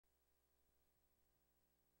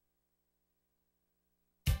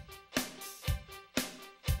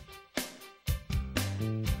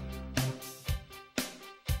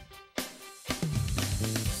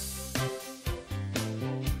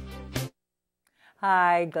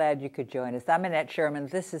Hi, glad you could join us. I'm Annette Sherman.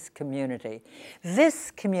 This is Community.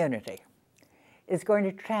 This community is going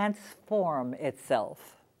to transform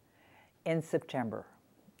itself in September.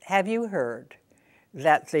 Have you heard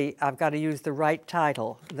that I've got to use the right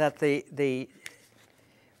title, that the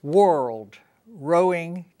World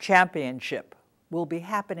Rowing Championship will be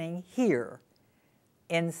happening here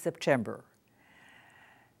in September?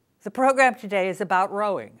 The program today is about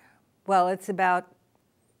rowing. Well, it's about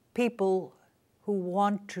people who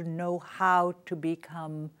want to know how to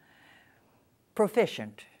become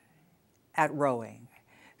proficient at rowing.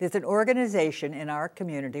 There's an organization in our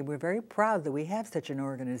community. We're very proud that we have such an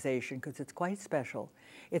organization because it's quite special.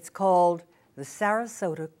 It's called the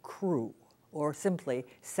Sarasota Crew, or simply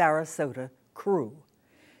Sarasota Crew,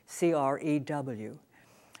 C-R-E-W.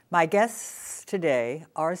 My guests today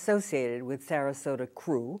are associated with Sarasota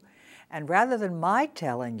Crew, and rather than my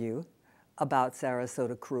telling you about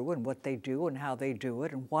Sarasota Crew and what they do and how they do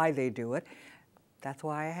it and why they do it, that's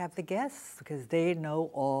why I have the guests, because they know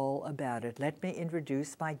all about it. Let me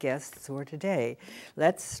introduce my guests for today.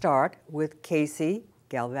 Let's start with Casey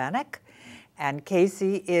Galvanic. And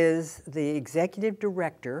Casey is the executive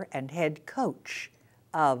director and head coach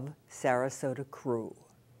of Sarasota Crew.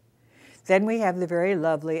 Then we have the very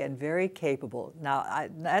lovely and very capable. Now,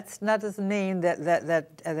 that doesn't mean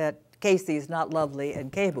that Casey is not lovely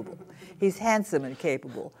and capable. He's handsome and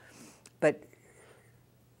capable. But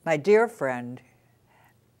my dear friend,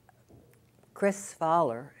 Chris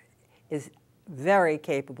Fowler, is very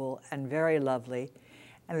capable and very lovely.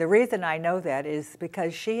 And the reason I know that is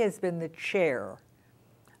because she has been the chair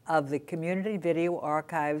of the Community Video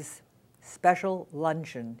Archives special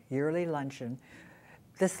luncheon, yearly luncheon.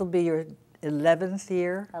 This will be your 11th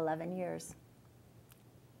year? 11 years.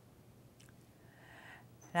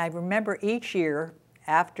 And I remember each year,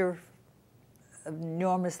 after an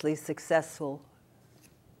enormously successful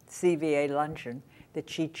CVA luncheon that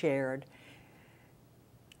she chaired,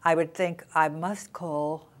 I would think I must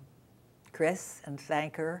call Chris and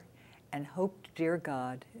thank her and hope to dear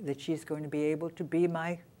God that she's going to be able to be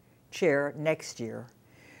my chair next year,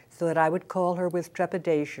 so that I would call her with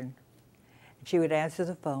trepidation and she would answer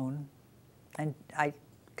the phone, and I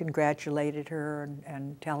congratulated her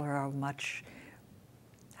and tell her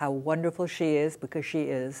how wonderful she is, because she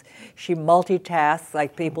is. She multitasks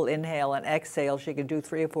like people inhale and exhale. She can do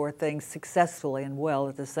 3 or 4 things successfully and well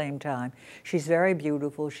at the same time. She's very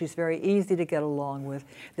beautiful. She's very easy to get along with.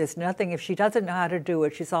 There's nothing, if she doesn't know how to do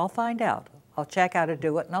it, she says, I'll find out. I'll check how to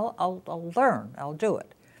do it, and I'll learn. I'll do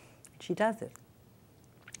it. She does it.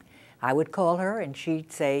 I would call her, and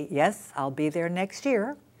she'd say, yes, I'll be there next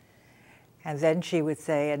year. And then she would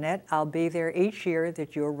say, Annette, I'll be there each year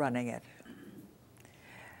that you're running it.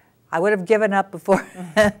 I would have given up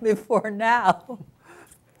before now.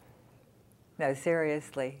 No,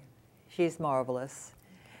 seriously, she's marvelous.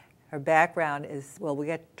 Her background is, well, we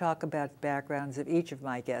get to talk about the backgrounds of each of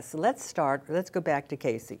my guests. So let's go back to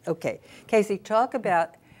Casey. Okay, Casey, talk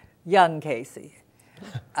about young Casey.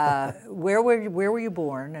 Where were you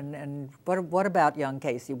born, and what about young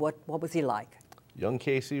Casey? What was he like? Young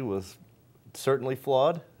Casey was certainly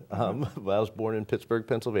flawed, but I was born in Pittsburgh,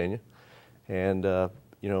 Pennsylvania, and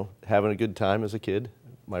you know, having a good time as a kid.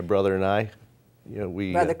 My brother and I, you know,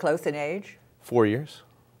 we rather close in age. 4 years,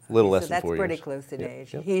 a little less than 4 years. So that's pretty close in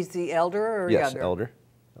age. Yep. He's the elder or yes, younger?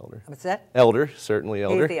 Yes, elder. What's that? Elder, certainly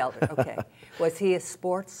elder. He's the elder. Okay. Was he a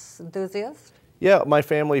sports enthusiast? Yeah, my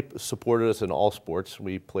family supported us in all sports.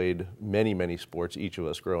 We played many, many sports, each of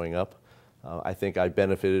us growing up. I think I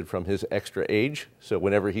benefited from his extra age, so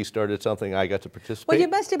whenever he started something, I got to participate. Well, you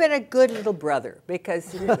must have been a good little brother,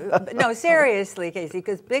 because, no, seriously, Casey,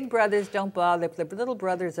 because big brothers don't bother. If the little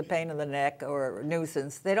brother's a pain in the neck or a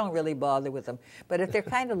nuisance, they don't really bother with them. But if they're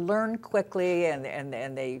kind of learn quickly and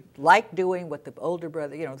they like doing what the older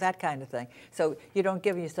brother, you know, that kind of thing. So you don't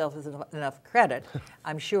give yourself enough credit,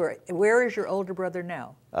 I'm sure. Where is your older brother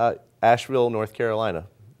now? Asheville, North Carolina.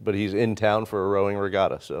 But he's in town for a rowing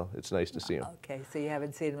regatta, so it's nice to see him. Okay, so you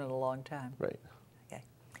haven't seen him in a long time. Right. Okay.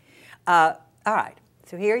 All right,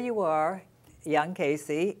 so here you are, young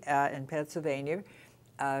Casey in Pennsylvania,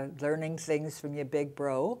 learning things from your big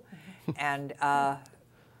bro, and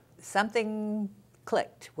something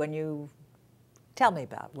clicked when you, tell me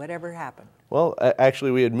about whatever happened. Well, actually,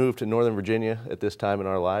 we had moved to Northern Virginia at this time in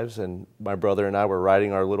our lives, and my brother and I were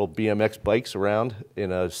riding our little BMX bikes around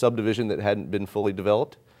in a subdivision that hadn't been fully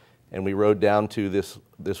developed, and we rode down to this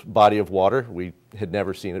body of water. We had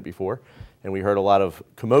never seen it before, and we heard a lot of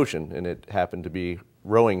commotion, and it happened to be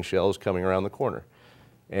rowing shells coming around the corner.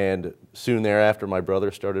 And soon thereafter, my brother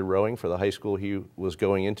started rowing for the high school he was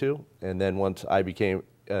going into, and then once I became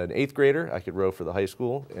an 8th grader. I could row for the high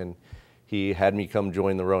school, and he had me come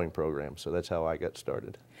join the rowing program. So that's how I got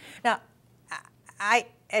started. Now, I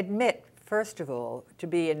admit, first of all, to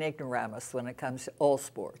be an ignoramus when it comes to all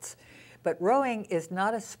sports. But rowing is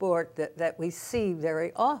not a sport that we see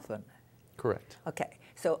very often. Correct. Okay,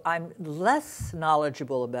 so I'm less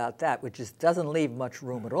knowledgeable about that, which doesn't leave much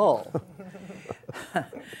room at all.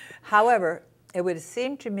 However, it would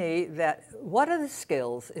seem to me that what are the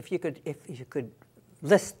skills, if you could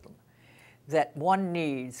list them, that one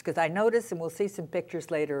needs? Because I notice, and we'll see some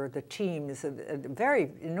pictures later, the teams, a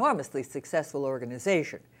very enormously successful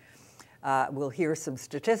organization. We'll hear some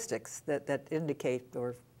statistics that indicate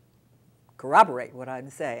or corroborate what I'm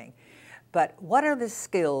saying. But what are the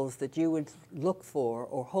skills that you would look for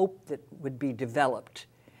or hope that would be developed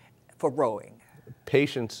for rowing?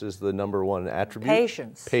 Patience is the #1 attribute.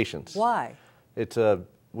 Patience. Patience. Why? It's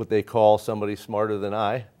what they call somebody smarter than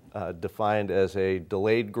I, defined as a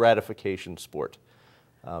delayed gratification sport.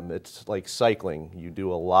 It's like cycling. You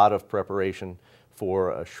do a lot of preparation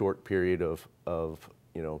for a short period of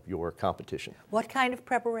your competition. What kind of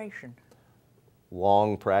preparation?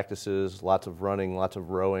 Long practices, lots of running, lots of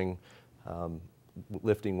rowing,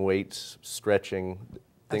 lifting weights, stretching.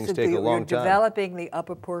 Things take a long time. You're developing the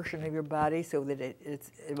upper portion of your body so that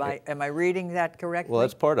am I reading that correctly? Well,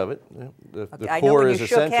 that's part of it. The I know core when is you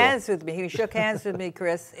essential. shook hands with me,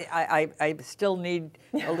 Chris, I still need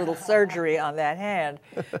a little surgery on that hand.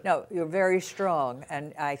 No, you're very strong,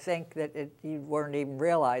 and I think that you weren't even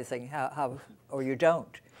realizing how, or you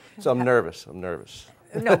don't. So I'm nervous.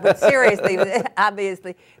 No, but seriously,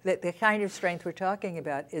 obviously, the kind of strength we're talking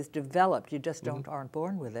about is developed. You just aren't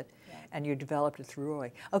born with it, and you developed it through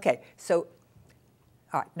rowing. Okay, so,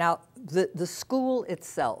 all right, now the school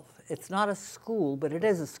itself, it's not a school, but it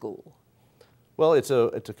is a school. Well, it's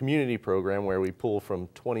a community program where we pull from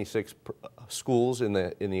 26 schools in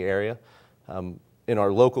the area. In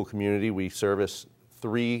our local community, we service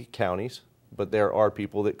 3 counties, but there are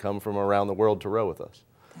people that come from around the world to row with us.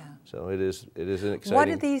 So it is an exciting. What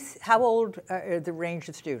are these? How old are the range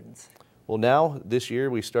of students? Well, now this year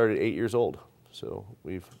we started 8 years old. So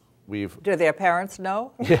we've. Do their parents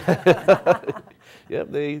know?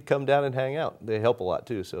 Yep, they come down and hang out. They help a lot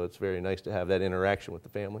too. So it's very nice to have that interaction with the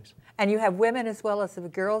families. And you have women as well as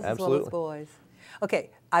girls Absolutely. as well as boys.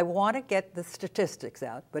 Okay, I want to get the statistics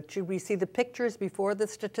out, but should we see the pictures before the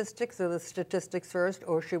statistics, or the statistics first,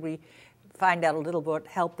 or should we find out a little bit,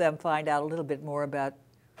 help them find out a little bit more about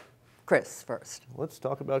Chris first? Let's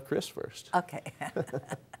talk about Chris first. Okay.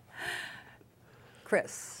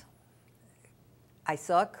 Chris. I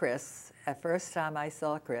saw Chris, the first time I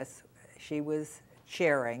saw Chris, she was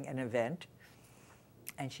chairing an event,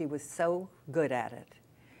 and she was so good at it,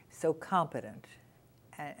 so competent,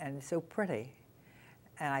 and so pretty.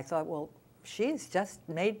 And I thought, well, she's just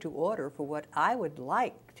made to order for what I would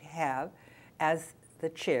like to have as the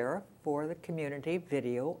chair for the Community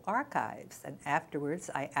Video Archives. And afterwards,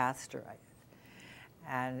 I asked her,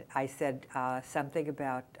 and I said something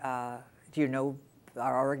about, do you know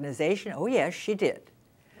our organization? Oh, yes, she did.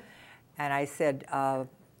 And I said,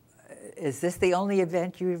 is this the only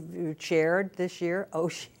event you chaired this year? Oh,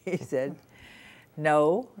 she said,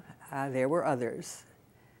 no, there were others.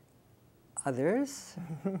 Others?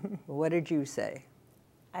 What did you say?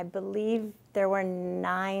 I believe there were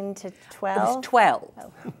 9 to 12. It was 12.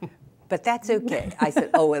 Oh. But that's okay. I said,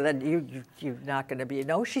 oh, well, then you're not going to be.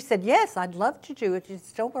 No, she said, yes, I'd love to do it.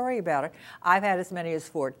 Just don't worry about it. I've had as many as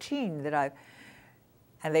 14 that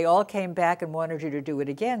and they all came back and wanted you to do it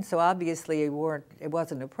again, so obviously it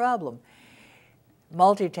wasn't a problem.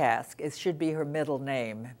 Multitask, it should be her middle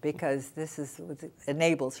name, because this is what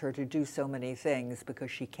enables her to do so many things,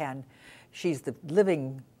 because she's the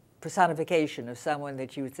living personification of someone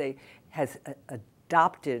that you would say has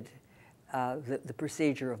adopted the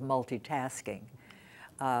procedure of multitasking.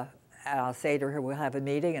 And I'll say to her, we'll have a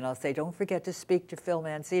meeting, and I'll say, don't forget to speak to Phil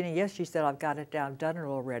Mancini. Yes, she said, I've got it done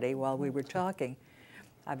already while we were talking.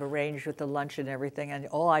 I've arranged with the lunch and everything, and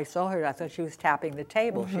all I saw her, I thought she was tapping the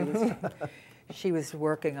table. She was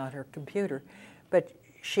working on her computer. But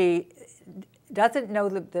she doesn't know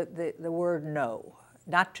the word no,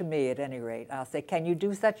 not to me at any rate. I'll say, can you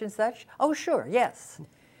do such and such? Oh, sure, yes.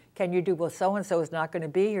 Can you do, well, so-and-so is not going to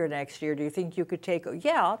be here next year. Do you think you could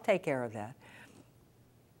yeah, I'll take care of that.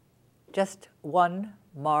 Just one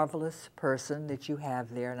marvelous person that you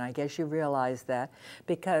have there, and I guess you realize that,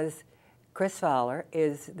 because Chris Fowler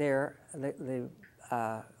is the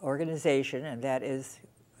organization, and that is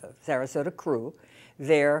Sarasota Crew,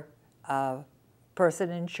 their person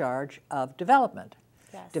in charge of development,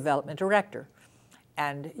 yes. Development director.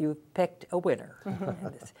 And you picked a winner.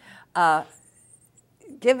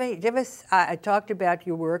 Give us, I talked about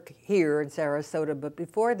your work here in Sarasota, but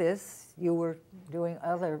before this, you were doing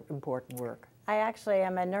other important work. I actually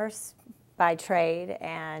am a nurse by trade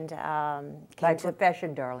and By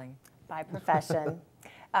profession, darling. by profession.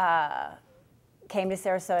 Came to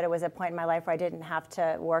Sarasota, was a point in my life where I didn't have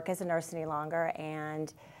to work as a nurse any longer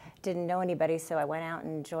and didn't know anybody, so I went out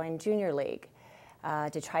and joined Junior League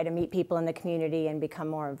to try to meet people in the community and become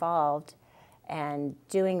more involved. And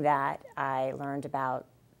doing that, I learned about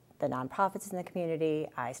the nonprofits in the community.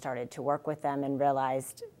 I started to work with them and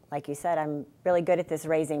realized, like you said, I'm really good at this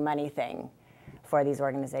raising money thing for these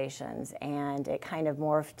organizations. And it kind of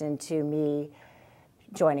morphed into me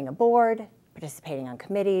joining a board, participating on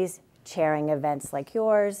committees, chairing events like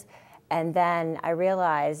yours. And then I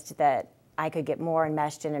realized that I could get more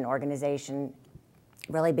enmeshed in an organization,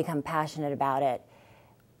 really become passionate about it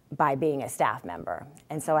by being a staff member.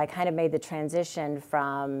 And so I kind of made the transition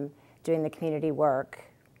from doing the community work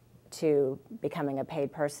to becoming a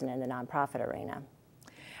paid person in the nonprofit arena.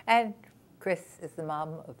 And Chris is the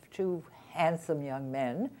mom of two handsome young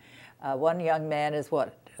men. One young man is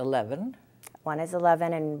what, 11? One is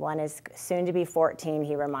 11 and one is soon to be 14,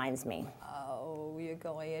 he reminds me. Oh, you're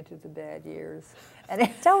going into the bad years. And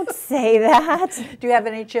Don't say that. do you have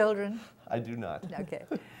any children? I do not. Okay.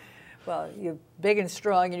 Well, you're big and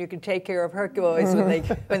strong, and you can take care of Hercules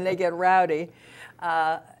when they get rowdy.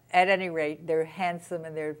 At any rate, they're handsome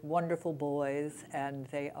and they're wonderful boys, and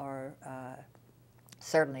they are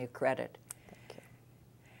certainly a credit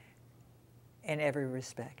in every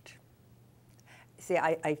respect. See,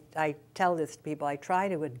 I tell this to people. I try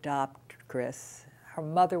to adopt Chris. Her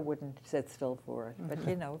mother wouldn't sit still for it, but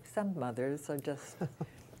you know, some mothers are just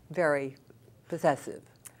very possessive.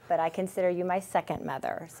 But I consider you my second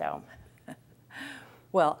mother, so.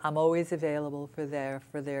 Well, I'm always available for their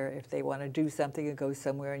if they want to do something and go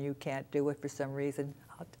somewhere and you can't do it for some reason,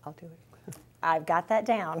 I'll do it. I've got that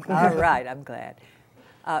down. All right, I'm glad.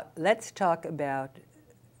 Let's talk about,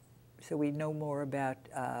 so we know more about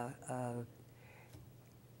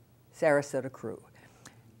Sarasota Crew.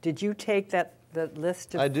 Did you take the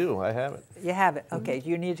list of? I do. I have it. You have it. Okay. Do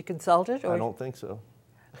you need to consult it? Or? I don't think so.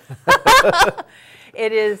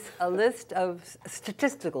 It is a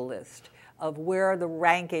statistical list of where the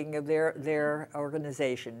ranking of their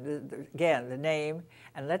organization. Again, the name,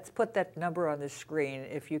 and let's put that number on the screen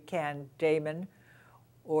if you can, Damon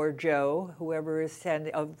or Joe, whoever is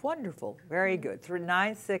sending. Oh, wonderful, very good.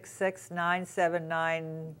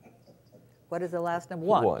 966-979. What is the last number?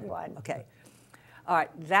 One. Okay. All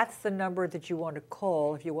right, that's the number that you want to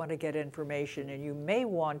call if you want to get information, and you may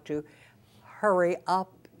want to hurry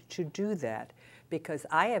up to do that, because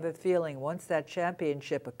I have a feeling once that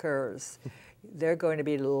championship occurs, they're going to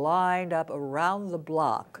be lined up around the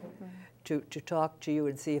block to talk to you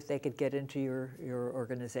and see if they could get into your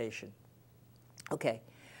organization. Okay,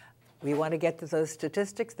 we want to get to those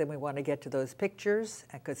statistics, then we want to get to those pictures,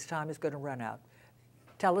 because time is going to run out.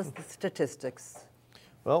 Tell us the statistics.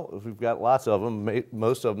 Well, we've got lots of them.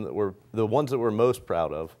 Most of them the ones that we're most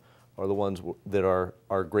proud of are the ones that are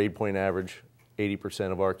our grade point average.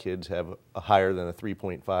 80% of our kids have a higher than a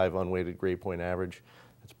 3.5 unweighted grade point average.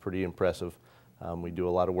 That's pretty impressive. We do a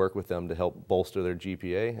lot of work with them to help bolster their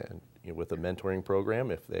GPA and with a mentoring program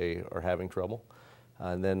if they are having trouble.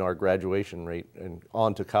 And then our graduation rate and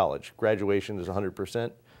on to college. Graduation is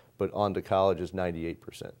 100%, but on to college is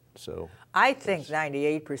 98%. So I think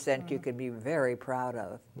 98% you could be very proud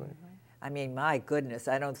of. Right. I mean, my goodness,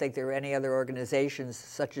 I don't think there are any other organizations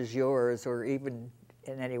such as yours or even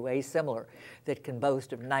in any way similar that can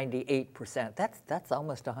boast of 98%. That's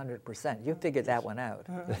almost 100%. You figured that one out.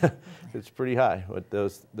 It's pretty high. But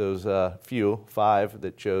those few, 5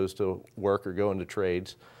 that chose to work or go into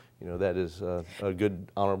trades, that is a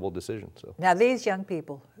good, honorable decision. So now these young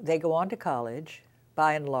people, they go on to college,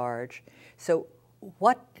 by and large. So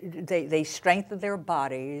what they strengthen their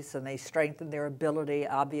bodies and they strengthen their ability,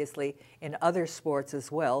 obviously, in other sports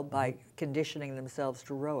as well by conditioning themselves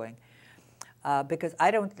to rowing. Because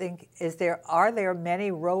I don't think, are there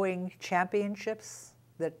many rowing championships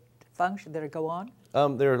that go on?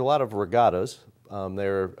 There are a lot of regattas.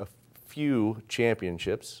 There are a few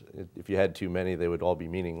championships. If you had too many, they would all be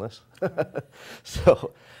meaningless.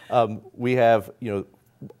 So we have,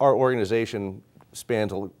 our organization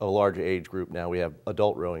spans a large age group now. We have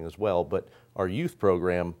adult rowing as well, but our youth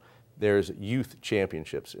program, there's youth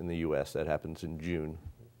championships in the U.S. that happens in June.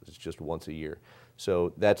 It's just once a year.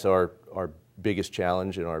 So that's our biggest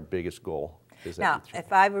challenge and our biggest goal. Now,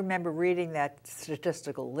 if I remember reading that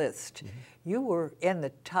statistical list, you were in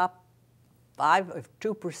the top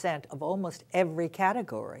 2% of almost every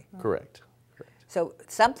category. Correct. So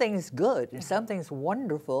something's good and something's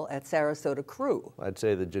wonderful at Sarasota Crew. I'd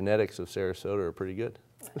say the genetics of Sarasota are pretty good.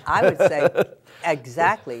 I would say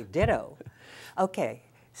exactly, ditto. Okay,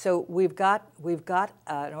 so we've got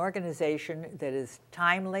an organization that is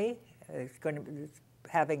timely. It's going to be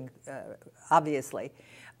having obviously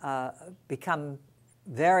become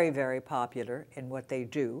very, very popular in what they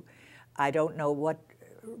do. I don't know what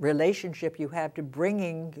relationship you have to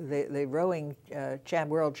bringing the rowing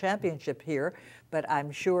world championship here, but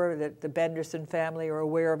I'm sure that the Benderson family are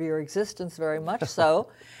aware of your existence very much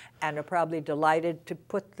so, and are probably delighted to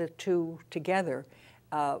put the two together.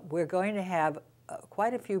 We're going to have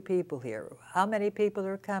quite a few people here. How many people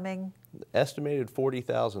are coming? Estimated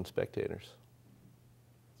 40,000 spectators.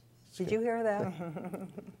 Did you hear that?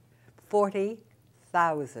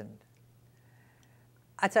 40,000.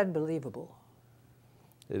 That's unbelievable.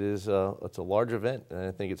 It is. It's a large event, and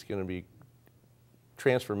I think it's going to be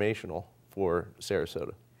transformational for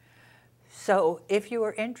Sarasota. So if you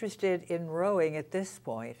are interested in rowing at this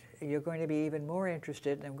point, you're going to be even more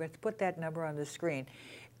interested, and I'm going to put that number on the screen.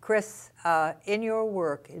 Chris, in your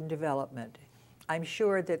work in development, I'm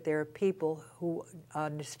sure that there are people who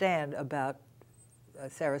understand about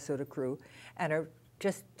Sarasota Crew and are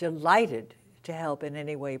just delighted to help in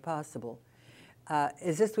any way possible.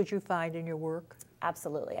 Is this what you find in your work?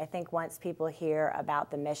 Absolutely. I think once people hear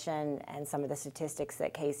about the mission and some of the statistics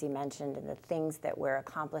that Casey mentioned and the things that we're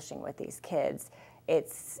accomplishing with these kids,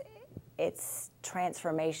 it's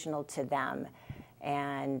transformational to them,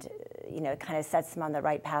 and it kind of sets them on the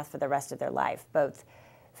right path for the rest of their life, both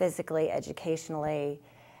physically, educationally.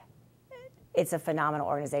 It's a phenomenal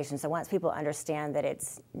organization. So once people understand that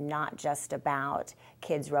it's not just about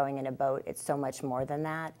kids rowing in a boat, it's so much more than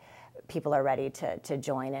that, people are ready to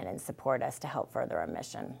join in and support us to help further our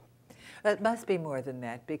mission. It must be more than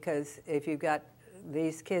that, because if you've got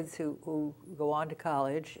these kids who go on to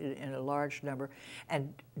college in a large number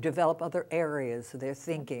and develop other areas of their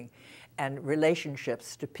thinking and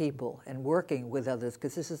relationships to people and working with others,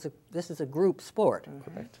 because this is a group sport.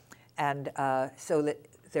 Correct. And so that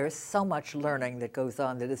there's so much learning that goes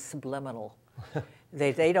on that is subliminal.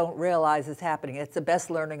 They don't realize it's happening. It's the best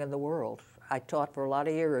learning in the world. I taught for a lot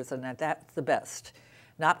of years, and that's the best.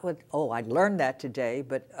 Not with, oh, I learned that today,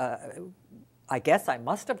 but I guess I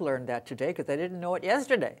must have learned that today because I didn't know it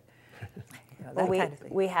yesterday. Well,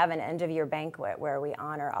 we have an end-of-year banquet where we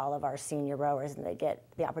honor all of our senior rowers, and they get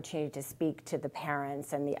the opportunity to speak to the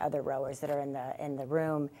parents and the other rowers that are in the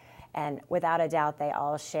room. And without a doubt, they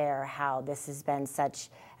all share how this has been such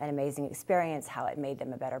an amazing experience, how it made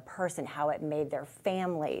them a better person, how it made their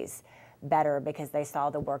families better because they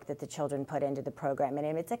saw the work that the children put into the program. And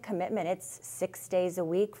it's a commitment. It's 6 days a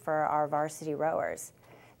week for our varsity rowers.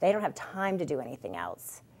 They don't have time to do anything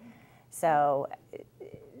else. So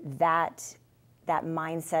that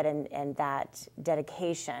mindset and that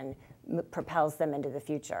dedication propels them into the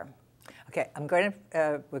future. Okay,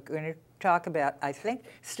 we're going to talk about, I think,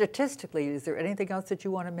 statistically, is there anything else that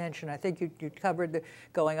you want to mention? I think you covered the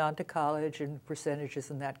going on to college and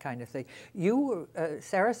percentages and that kind of thing.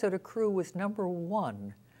 Sarasota Crew was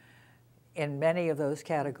 #1 in many of those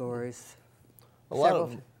categories. A lot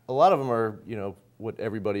of them are, what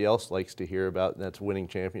everybody else likes to hear about, and that's winning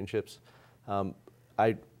championships.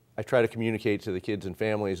 I try to communicate to the kids and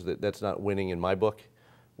families that that's not winning in my book.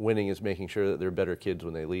 Winning is making sure that they're better kids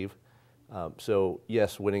when they leave. So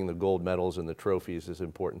yes, winning the gold medals and the trophies is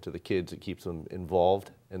important to the kids. It keeps them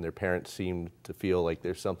involved, and their parents seem to feel like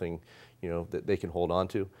there's something, that they can hold on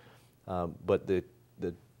to. But the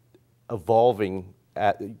evolving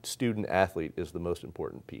student athlete is the most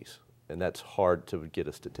important piece, and that's hard to get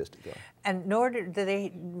a statistic on. And nor do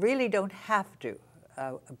they really don't have to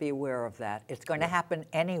be aware of that. It's going to happen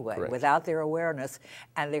anyway. Correct. Without their awareness,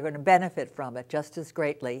 and they're going to benefit from it just as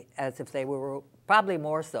greatly as if they were, probably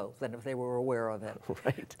more so than if they were aware of it.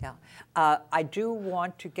 Right. Yeah. I do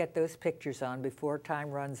want to get those pictures on before time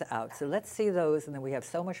runs out. So let's see those, and then we have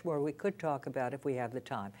so much more we could talk about if we have the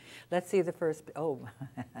time. Let's see the first,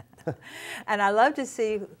 and I love to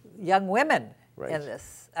see young women in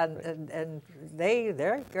this, and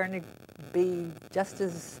they're going to be just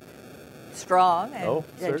as strong and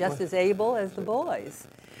just as able as the boys.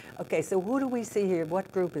 Okay, so who do we see here? What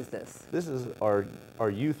group is this? This is our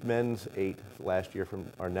youth men's 8 last year from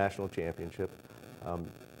our national championship.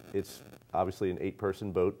 It's obviously an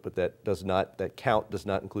 8-person boat, but that count does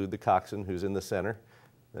not include the coxswain, who's in the center.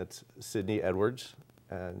 That's Sydney Edwards,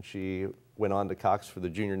 and she went on to cox for the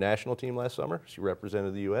junior national team last summer. She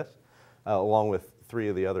represented the U.S. Along with 3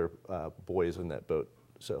 of the other boys in that boat.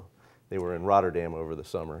 So they were in Rotterdam over the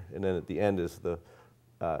summer. And then at the end is the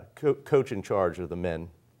coach in charge of the men,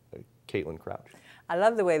 Caitlin Crouch. I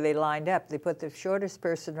love the way they lined up. They put the shortest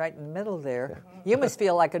person right in the middle there. You must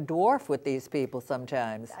feel like a dwarf with these people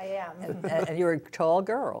sometimes. I am. And you're a tall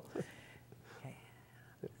girl.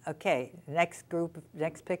 Okay, next group,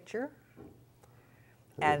 next picture.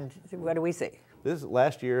 And what do we see? This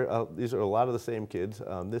last year, these are a lot of the same kids.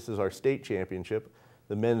 This is our state championship,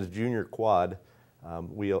 the men's junior quad.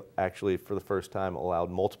 We actually, for the first time, allowed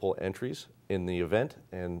multiple entries in the event,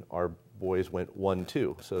 and our boys went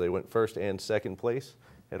 1-2. So they went first and second place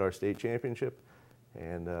at our state championship.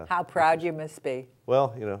 And how proud you must be.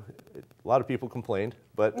 Well, you know, a lot of people complained,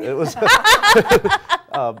 but it was,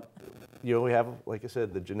 you know, we have, like I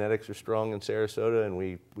said, the genetics are strong in Sarasota, and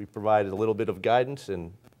we provided a little bit of guidance,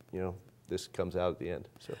 and, you know, this comes out at the end.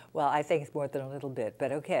 So. Well, I think it's more than a little bit,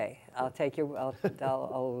 but okay. I'll take your,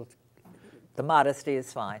 the modesty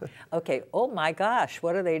is fine. Okay, oh my gosh,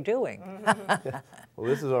 what are they doing? Well,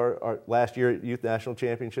 this is our last year at Youth National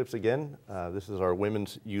Championships again. This is our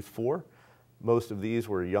women's Youth 4. Most of these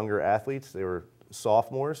were younger athletes. They were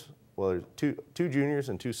sophomores. Well, there's two juniors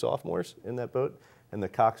and 2 sophomores in that boat, and the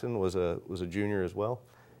coxswain was a junior as well.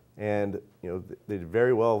 And you know, they did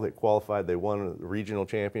very well. They qualified. They won the regional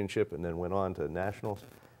championship and then went on to nationals.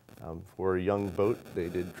 For a young boat, they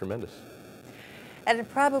did tremendous. And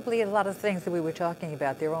probably a lot of things that we were talking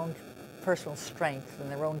about, their own personal strength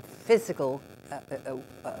and their own physical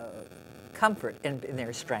comfort in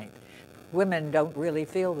their strength. Women don't really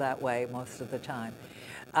feel that way most of the time.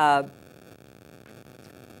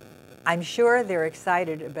 I'm sure they're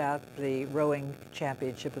excited about the rowing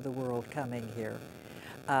championship of the world coming here.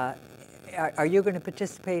 Are you going to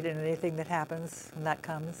participate in anything that happens when that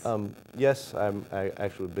comes? Yes, I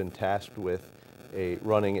actually have been tasked with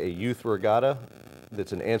running a youth regatta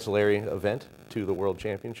that's an ancillary event to the World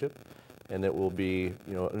Championship, and it will be,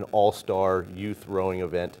 you know, an all-star youth rowing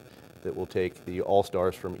event that will take the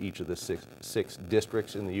all-stars from each of the six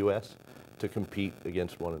districts in the U.S. to compete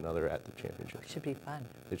against one another at the championship. It should be fun.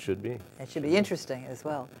 It should be. It should be interesting as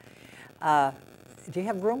well. Do you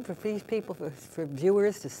have room for these people, for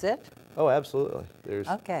viewers to sit? Oh, absolutely. There's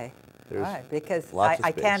okay. There's all right, because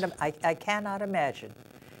I cannot imagine.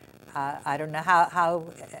 I don't know how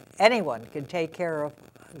anyone can take care of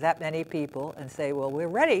that many people and say, well, we're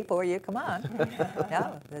ready for you, come on.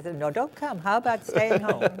 No, they said, no, don't come. How about staying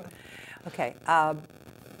home? Okay,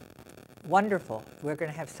 wonderful. We're going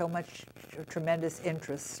to have so much tremendous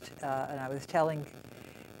interest, and I was telling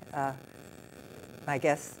my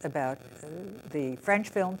guests about the French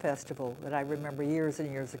Film Festival that I remember years and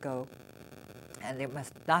years ago, and there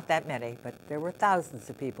must not that many, but there were thousands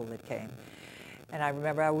of people that came. And I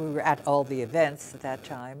remember we were at all the events at that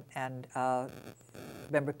time, and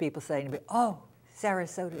remember people saying to me, oh,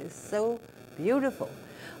 Sarasota is so beautiful.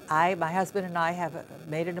 My husband and I have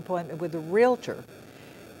made an appointment with a realtor,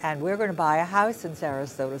 and we're going to buy a house in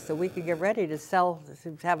Sarasota so we can get ready to sell,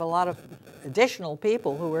 to have a lot of additional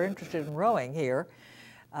people who are interested in rowing here,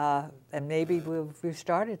 and maybe we've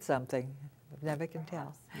started something. Never can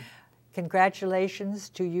tell. Congratulations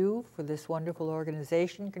to you for this wonderful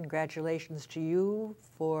organization. Congratulations to you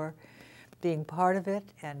for being part of it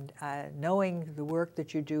and knowing the work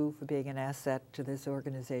that you do for being an asset to this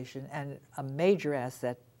organization and a major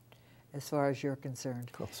asset as far as you're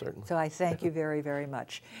concerned. Oh, certainly. So I thank you very, very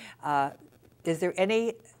much. Is there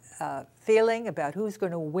any feeling about who's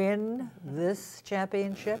going to win this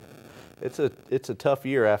championship? It's a tough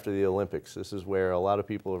year after the Olympics. This is where a lot of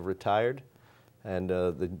people have retired, and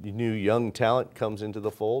the new young talent comes into the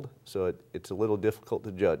fold, so it's a little difficult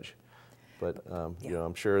to judge. But you know,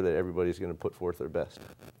 I'm sure that everybody's going to put forth their best.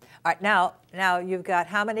 All right, now you've got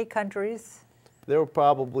how many countries? There will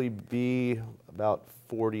probably be about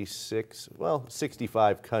 46, well,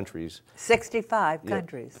 65 countries. 65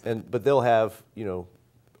 countries. But they'll have, you know,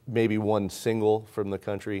 maybe one single from the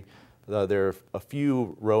country. There are a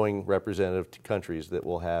few rowing representative countries that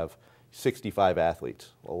will have 65 athletes,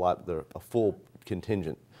 a full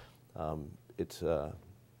contingent. How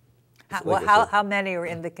many are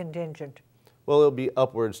in the contingent? Well, it'll be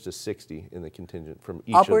upwards to 60 in the contingent from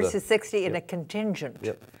each upwards to 60 in a contingent.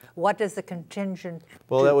 Yep. What does the contingent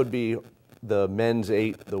Well, do? that would be the men's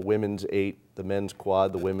 8, the women's 8, the men's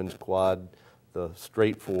quad, the women's quad, the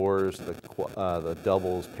straight fours, the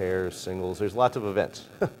doubles, pairs, singles. There's lots of events,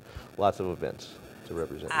 lots of events to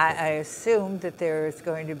represent. I assume that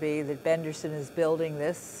that Benderson is building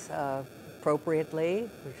this appropriately,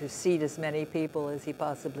 to seat as many people as he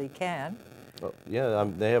possibly can. Well, yeah,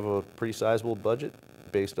 they have a pretty sizable budget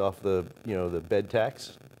based off the bed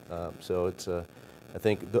tax. So it's I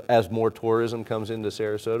think as more tourism comes into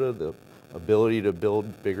Sarasota, the ability to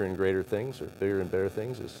build bigger and greater things or bigger and better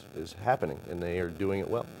things is happening, and they are doing it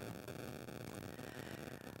well.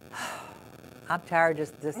 I'm tired,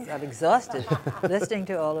 I'm exhausted listening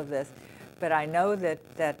to all of this. But I know that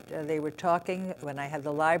they were talking, when I had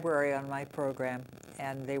the library on my program,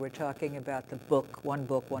 and they were talking about the book, One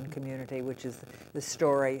Community, which is the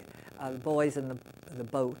story of Boys in the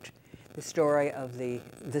Boat, the story of the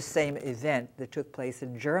same event that took place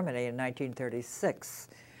in Germany in 1936.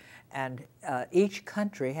 And each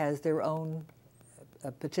country has their own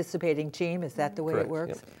participating team. Is that the way Correct, it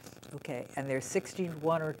works? yep. Okay, and there's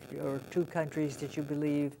 61 or 2 countries that you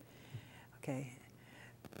believe. Okay.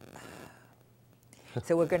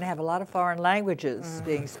 So we're going to have a lot of foreign languages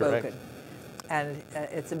being spoken. Correct. And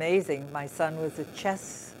it's amazing. My son was a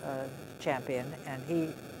chess champion, and he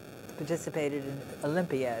participated in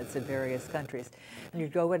Olympiads in various countries. And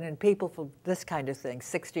you'd go in, and people from this kind of thing,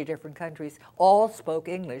 60 different countries, all spoke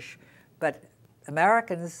English, but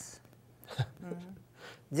Americans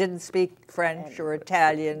didn't speak French or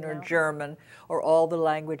Italian or German or all the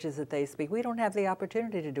languages that they speak. We don't have the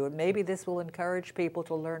opportunity to do it. Maybe this will encourage people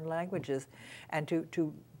to learn languages and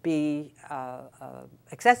to be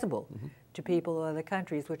accessible to people in other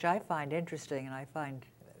countries, which I find interesting and I find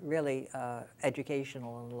really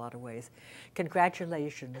educational in a lot of ways.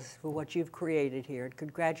 Congratulations for what you've created here.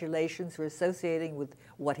 Congratulations for associating with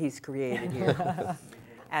what he's created here.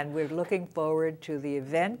 And we're looking forward to the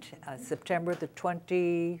event, September the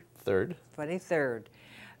 23rd.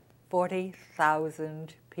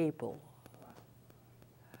 40,000 people.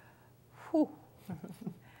 Whew.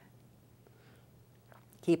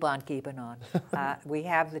 Keep on keeping on. We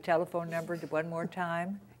have the telephone number one more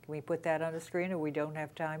time. Can we put that on the screen, or we don't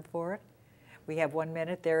have time for it? We have 1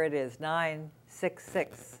 minute. There it is,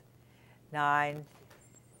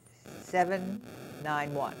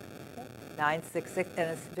 966-9791. 966, and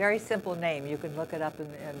it's a very simple name. You can look it up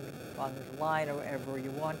online or wherever you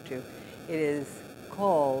want to. It is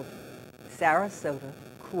called Sarasota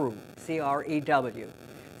Crew, C-R-E-W.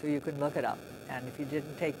 So you can look it up. And if you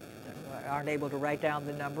aren't able to write down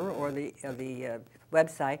the number or the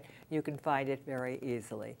website, you can find it very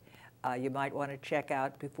easily. You might want to check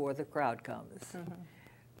out before the crowd comes.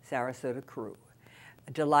 Sarasota Crew.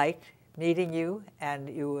 A delight meeting you, and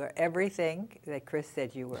you were everything that Chris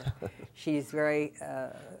said you were. She's very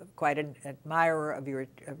quite an admirer of your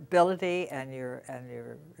ability and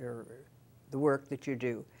the work that you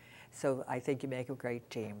do. So I think you make a great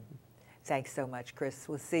team. Thanks so much, Chris.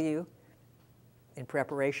 We'll see you in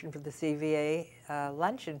preparation for the CVA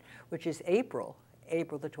luncheon, which is April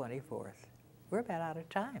the 24th. We're about out of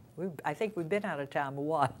time. I think we've been out of time a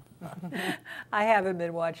while. I haven't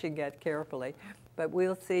been watching it carefully. But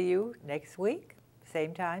we'll see you next week,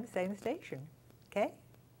 same time, same station. Okay?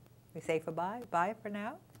 We say bye? Bye for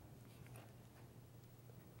now?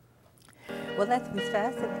 Well, that was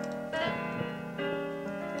fascinating.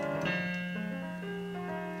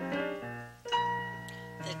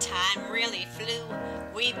 The time really flew.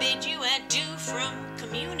 We bid you adieu from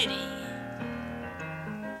community.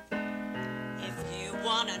 If you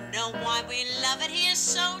want to know why we love it here,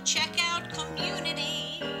 so check out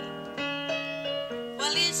Community.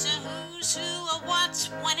 Well, it's a who's who, a what's,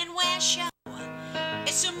 when, and where show.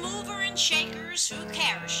 It's a mover and shakers who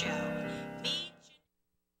care show.